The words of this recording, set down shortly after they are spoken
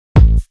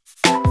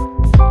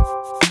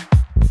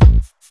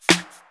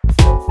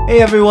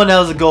Hey everyone,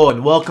 how's it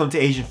going? Welcome to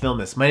Asian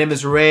Filmist. My name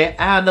is Ray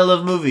and I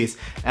love movies.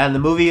 And the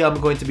movie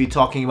I'm going to be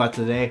talking about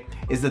today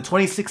is the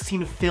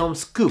 2016 film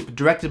Scoop,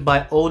 directed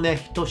by One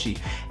Hitoshi.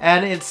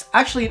 And it's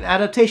actually an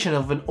adaptation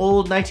of an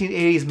old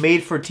 1980s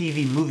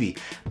made-for-TV movie.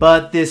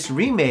 But this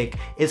remake,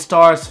 it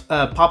stars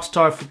pop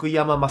star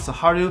Fukuyama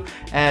Masaharu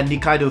and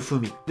Nikaido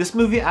Fumi. This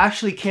movie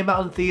actually came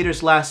out in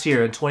theaters last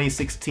year in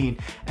 2016.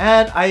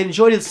 And I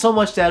enjoyed it so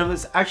much that it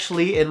was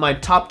actually in my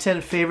top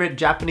 10 favorite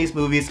Japanese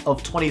movies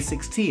of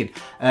 2016.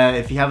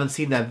 If you haven't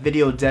seen that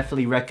video,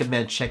 definitely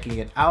recommend checking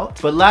it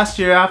out. But last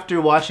year after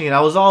watching it,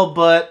 I was all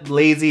but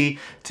lazy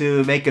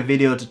to make a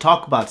video to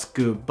talk about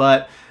Scoop.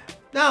 But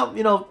now,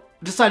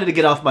 decided to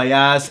get off my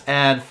ass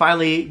and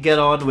finally get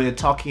on with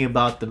talking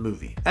about the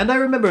movie. And I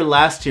remember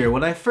last year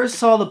when I first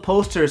saw the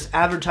posters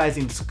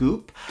advertising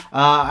Scoop,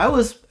 I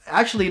was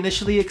actually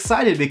initially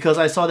excited because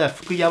I saw that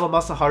Fukuyama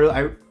Masaharu,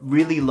 I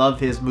really love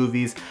his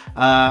movies.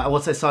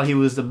 Once I saw he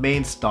was the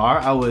main star,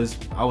 I was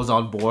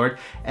on board.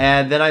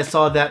 And then I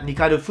saw that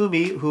Nikaido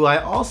Fumi, who I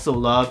also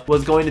love,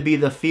 was going to be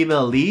the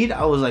female lead.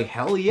 I was like,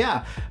 hell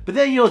yeah. But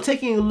then,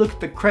 taking a look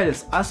at the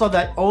credits, I saw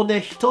that One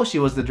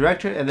Hitoshi was the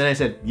director, and then I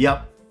said,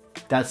 yep,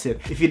 that's it.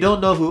 If you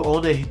don't know who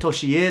One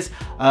Hitoshi is,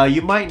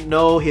 you might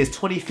know his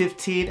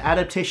 2015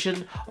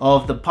 adaptation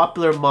of the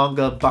popular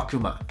manga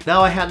Bakuman.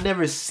 Now, I had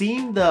never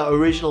seen the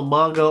original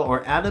manga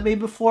or anime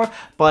before,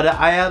 but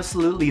I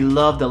absolutely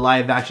love the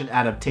live-action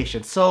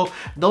adaptation. So,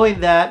 knowing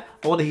that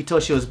One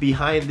Hitoshi was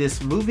behind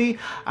this movie,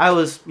 I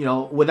was,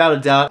 without a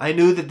doubt, I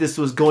knew that this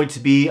was going to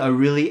be a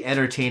really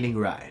entertaining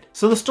ride.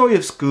 So the story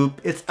of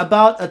Scoop, it's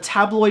about a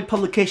tabloid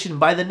publication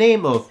by the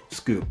name of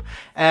Scoop.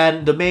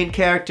 And the main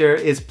character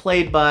is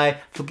played by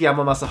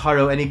Fukuyama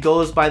Masaharu, and he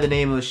goes by the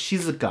name of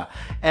Shizuka.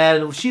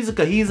 And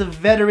Shizuka, he's a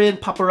veteran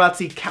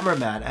paparazzi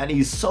cameraman, and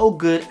he's so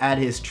good at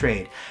his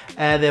trade.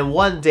 And then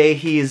one day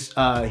he's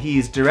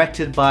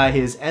directed by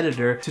his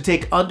editor to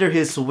take under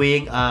his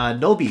wing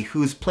Nobie,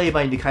 who's played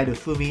by Nikaido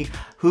Fumi,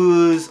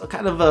 who's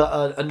kind of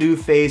a new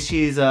face.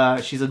 She's a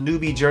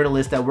newbie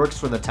journalist that works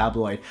for the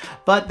tabloid.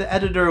 But the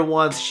editor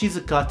wants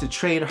Shizuka to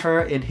train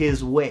her in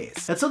his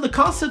ways. And so the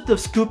concept of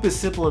Scoop is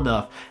simple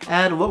enough,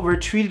 and what we're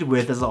treated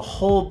with is a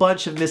whole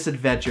bunch of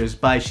misadventures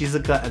by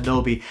Shizuka and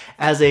Nobie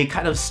as they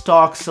kind of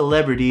stalk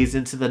celebrities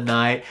into the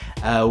night,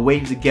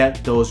 waiting to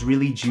get those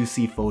really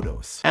juicy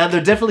photos. And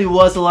there definitely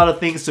was a lot of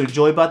things to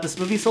enjoy about this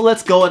movie, so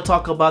let's go and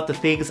talk about the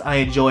things I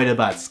enjoyed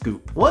about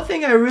Scoop. One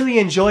thing I really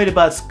enjoyed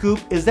about Scoop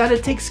is that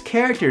it takes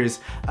characters,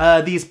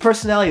 these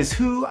personalities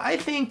who I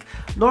think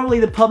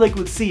normally the public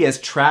would see as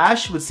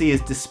trash, would see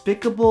as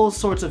despicable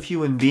sorts of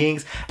human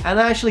beings, and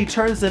actually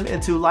turns them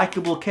into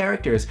likable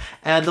characters.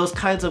 And those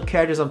kinds of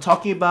characters I'm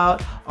talking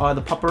about are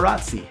the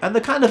paparazzi. And the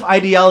kind of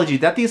ideology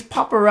that these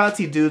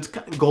paparazzi dudes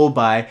go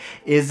by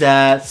is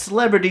that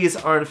celebrities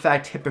are in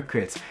fact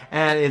hypocrites,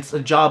 and it's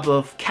a job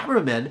of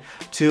cameramen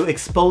to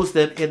expose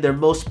them in their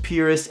most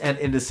purest and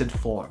innocent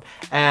form.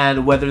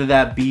 And whether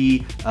that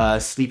be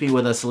sleeping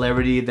with a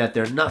celebrity that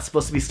they're not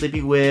supposed to be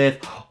sleeping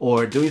with,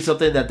 or doing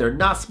something that they're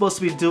not supposed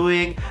to be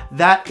doing,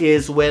 that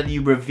is when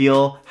you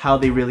reveal how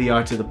they really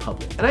are to the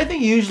public. And I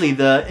think usually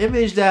the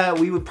image that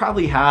we would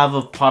probably have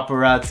of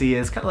paparazzi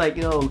is kind of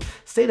like,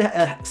 stay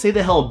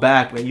the hell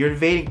back, man. You're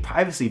invading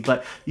privacy,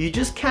 but you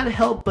just can't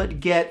help but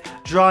get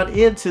drawn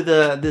into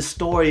this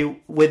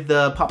story with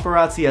the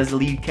paparazzi as the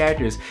lead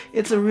characters.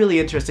 It's a really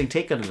interesting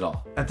take on it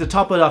all. And to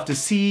top it off, to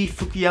see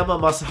Fukuyama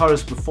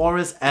Masaharu's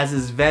performance as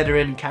his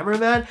veteran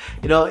cameraman,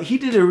 he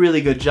did a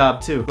really good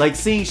job too. Like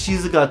seeing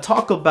Shizuka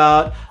talk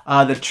about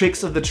the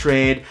tricks of the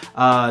trade,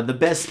 the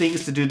best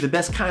things to do, the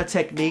best kind of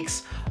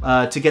techniques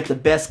to get the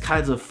best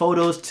kinds of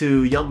photos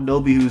to young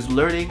Nobie who's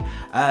learning.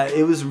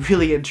 It was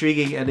really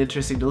intriguing and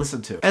interesting to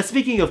listen to. And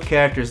speaking of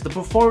characters, the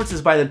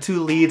performances by the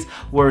two leads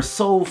were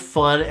so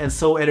fun and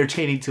so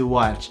entertaining to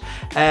watch.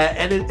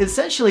 And it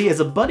essentially is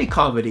a buddy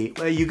comedy.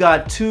 You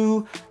got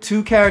two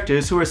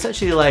characters who are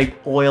essentially like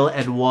oil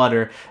and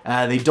water.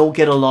 They don't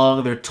get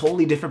along, they're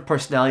totally different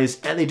personalities,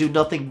 and they do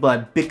nothing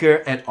but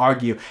bicker and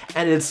argue.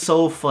 And it's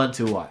so fun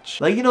to watch.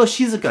 Like,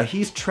 Shizuka,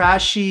 he's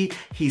trashy,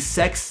 he's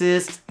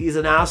sexist, he's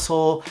an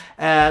asshole.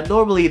 And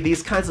normally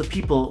these kinds of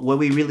people, when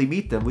we really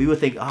meet them, we would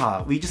think,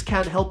 we just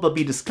can't help but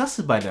be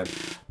disgusted by them.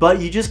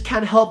 But you just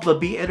can't help but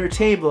be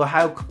entertained by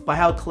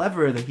how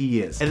clever that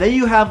he is. And then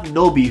you have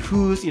Nobie,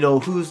 who's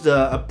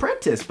the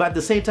apprentice, but at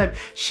the same time,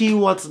 she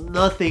wants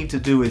nothing to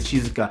do with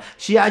Shizuka.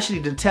 She actually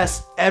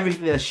detests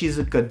everything that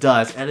Shizuka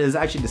does and is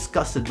actually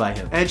disgusted by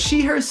him. And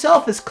she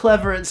herself is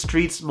clever and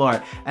street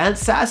smart and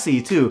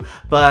sassy too,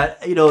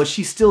 but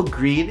she's still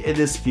green in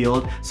this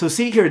field. So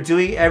seeing her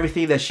doing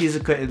everything that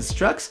Shizuka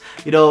instructs,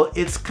 you know,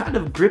 it's kind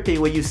of gripping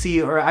when you see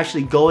her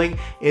actually going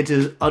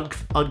into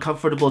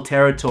uncomfortable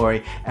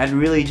territory and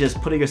really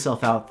just putting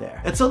herself out there.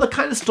 And so the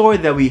kind of story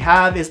that we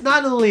have is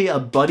not only a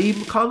buddy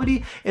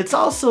comedy, it's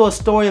also a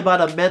story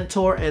about a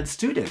mentor and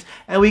student.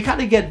 And we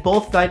kind of get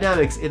both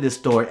dynamics in this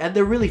story, and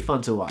they're really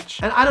fun to watch.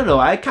 And I don't know,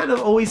 I kind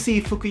of always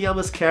see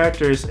Fukuyama's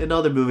characters in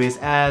other movies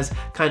as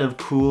kind of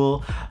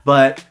cool,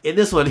 but in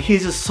this one,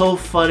 he's just so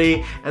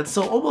funny and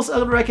so almost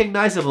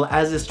unrecognizable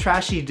as this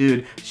trashy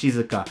dude,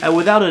 Shizuka. And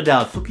without a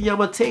doubt,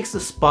 Fukuyama takes the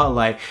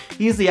spotlight.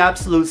 He's the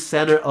absolute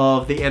center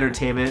of the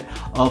entertainment,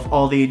 of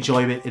all the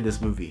enjoyment in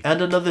this movie.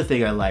 And another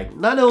thing I like,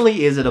 not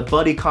only is it a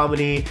buddy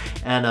comedy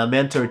and a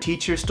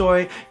mentor-teacher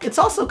story, it's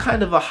also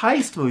kind of a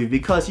heist movie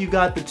because you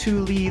got the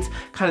two leads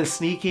kind of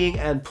sneaking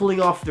and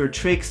pulling off their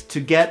tricks to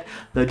get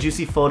the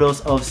juicy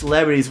photos of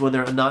celebrities when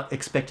they're not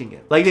expecting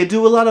it. Like, they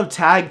do a lot of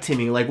tag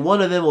teaming. Like,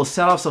 one of them will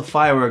set off some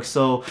fireworks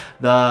so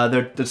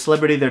the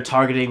celebrity they're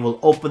targeting will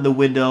open the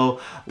window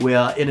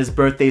in his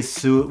birthday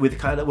suit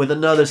with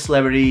another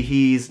celebrity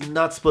he's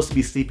not supposed to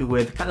be sleeping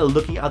with, kind of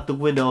looking out the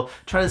window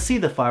trying to see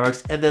the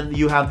fireworks, and then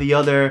you have the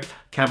other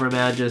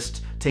cameraman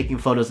just taking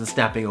photos and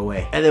snapping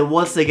away. And then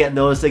once they get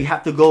noticed, they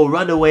have to go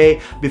run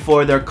away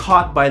before they're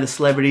caught by the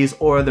celebrities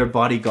or their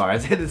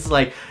bodyguards. And it's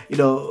like, you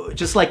know,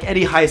 just like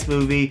any heist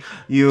movie,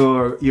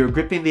 you're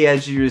gripping the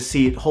edge of your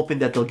seat hoping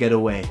that they'll get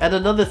away. And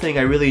another thing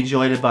I really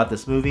enjoyed about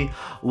this movie,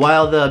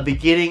 while the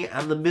beginning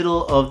and the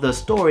middle of the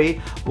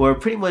story were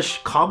pretty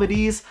much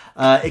comedies,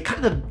 it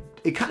kind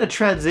of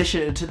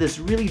transitioned into this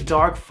really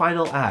dark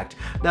final act.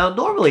 Now,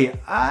 normally,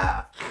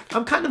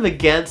 I'm kind of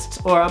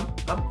against, or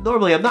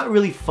normally I'm not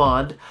really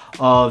fond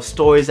of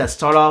stories that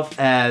start off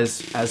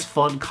as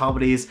fun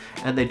comedies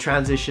and they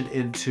transition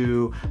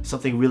into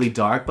something really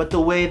dark. But the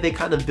way they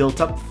kind of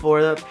built up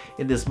for them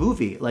in this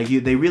movie, like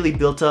they really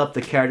built up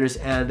the characters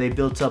and they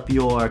built up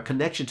your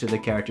connection to the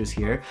characters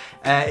here.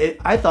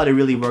 I thought it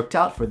really worked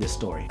out for this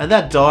story. And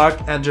that dark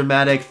and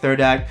dramatic third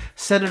act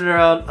centered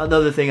around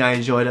another thing I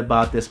enjoyed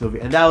about this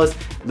movie, and that was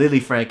Lily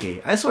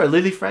Frankie. I swear,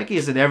 Lily Frankie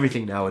is in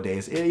everything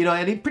nowadays. You know,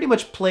 and he pretty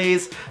much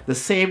plays the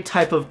same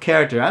type of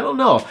character. I don't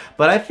know,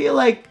 but I feel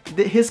like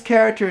his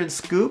character in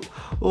Scoop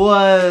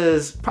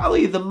was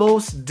probably the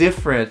most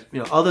different, you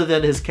know, other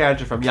than his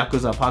character from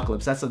Yakuza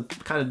Apocalypse. That's a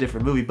kind of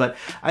different movie, but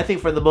I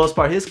think for the most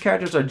part, his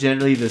characters are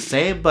generally the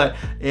same, but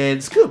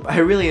in Scoop, I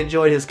really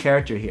enjoyed his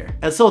character here.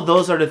 And so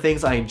those are the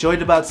things I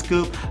enjoyed about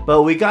Scoop,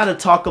 but we gotta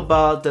talk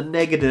about the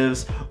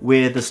negatives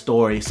with the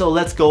story. So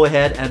let's go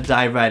ahead and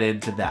dive right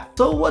into that.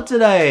 So what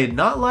did I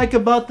not like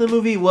about the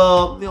movie?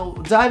 Well, you know,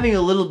 diving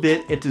a little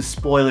bit into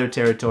spoiler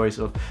territory,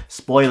 so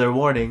spoiler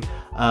warning,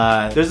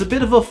 there's a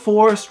bit of a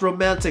forced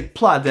romantic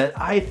plot that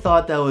I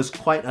thought that was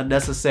quite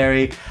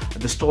unnecessary.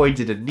 The story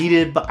didn't need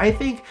it, but I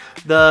think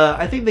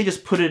they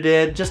just put it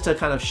in just to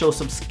kind of show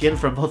some skin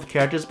from both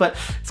characters, but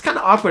it's kind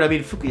of awkward. I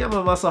mean,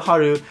 Fukuyama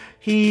Masaharu,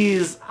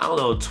 he's, I don't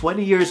know,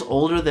 20 years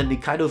older than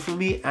Nikaido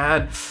Fumi,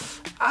 and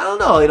I don't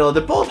know, you know,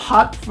 they're both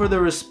hot for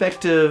their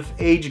respective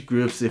age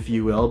groups, if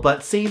you will,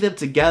 but seeing them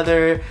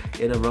together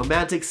in a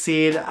romantic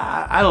scene,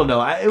 I don't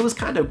know, it was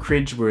kind of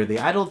cringeworthy.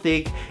 I don't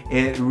think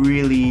it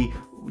really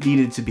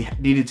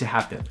needed to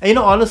happen. And you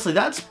know, honestly,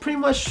 that's pretty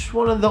much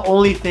one of the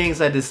only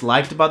things I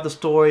disliked about the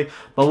story.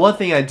 But one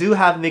thing I do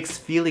have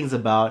mixed feelings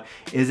about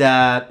is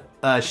that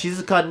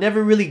Shizuka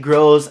never really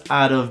grows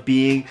out of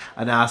being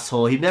an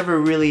asshole. He never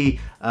really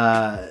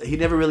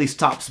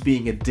stops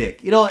being a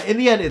dick. You know, in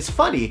the end, it's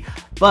funny,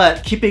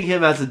 but keeping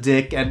him as a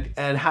dick and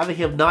having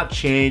him not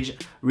change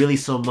really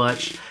so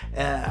much,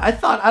 I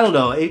thought, I don't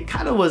know, it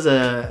kind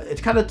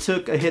of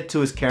took a hit to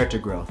his character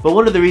growth. But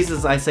one of the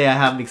reasons I say I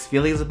have mixed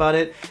feelings about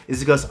it is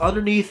because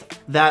underneath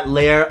that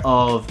layer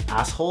of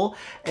asshole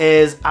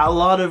is a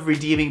lot of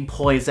redeeming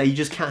points that you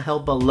just can't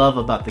help but love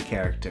about the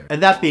character.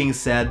 And that being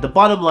said, the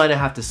bottom line I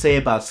have to say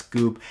about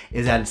Scoop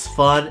is that it's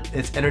fun,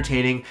 it's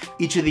entertaining,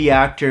 each of the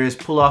actors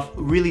pull off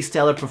really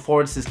stellar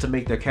performances to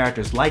make their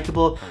characters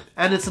likable,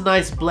 and it's a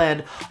nice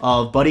blend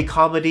of buddy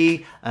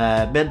comedy,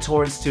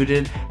 mentor and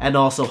student, and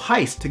also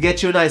heist to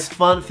get you a nice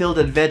fun-filled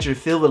adventure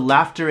filled with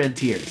laughter and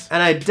tears.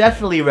 And I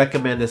definitely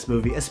recommend this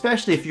movie,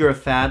 especially if you're a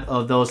fan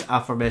of those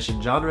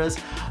aforementioned genres,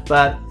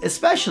 but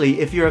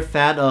especially if you're a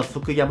fan of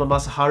Fukuyama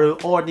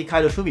Masaharu or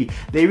Nikaido Fumi.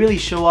 They really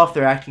show off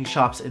their acting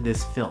chops in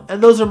this film.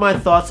 And those are my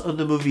thoughts on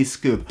the movie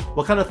Scoop.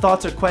 What kind of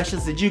thoughts or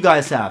questions did you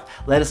guys have?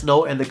 Let us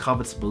know in the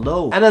comments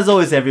below. And as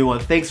always, everyone,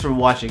 thanks for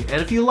watching.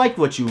 And if you liked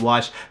what you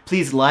watched,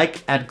 please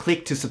like and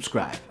click to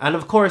subscribe. And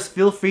of course,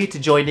 feel free to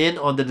join in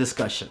on the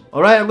discussion.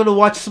 Alright, I'm gonna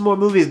watch some more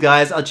movies,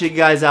 guys. I'll check you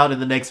guys out in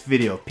the next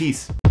video.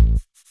 Peace.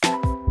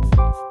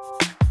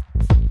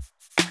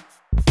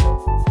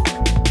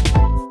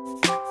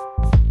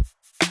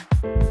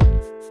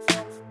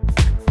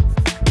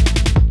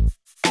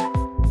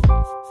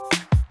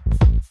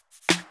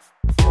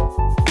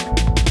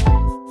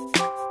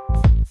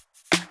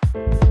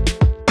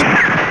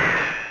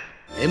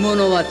 獲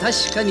物は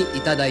確かに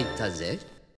いただいたぜ。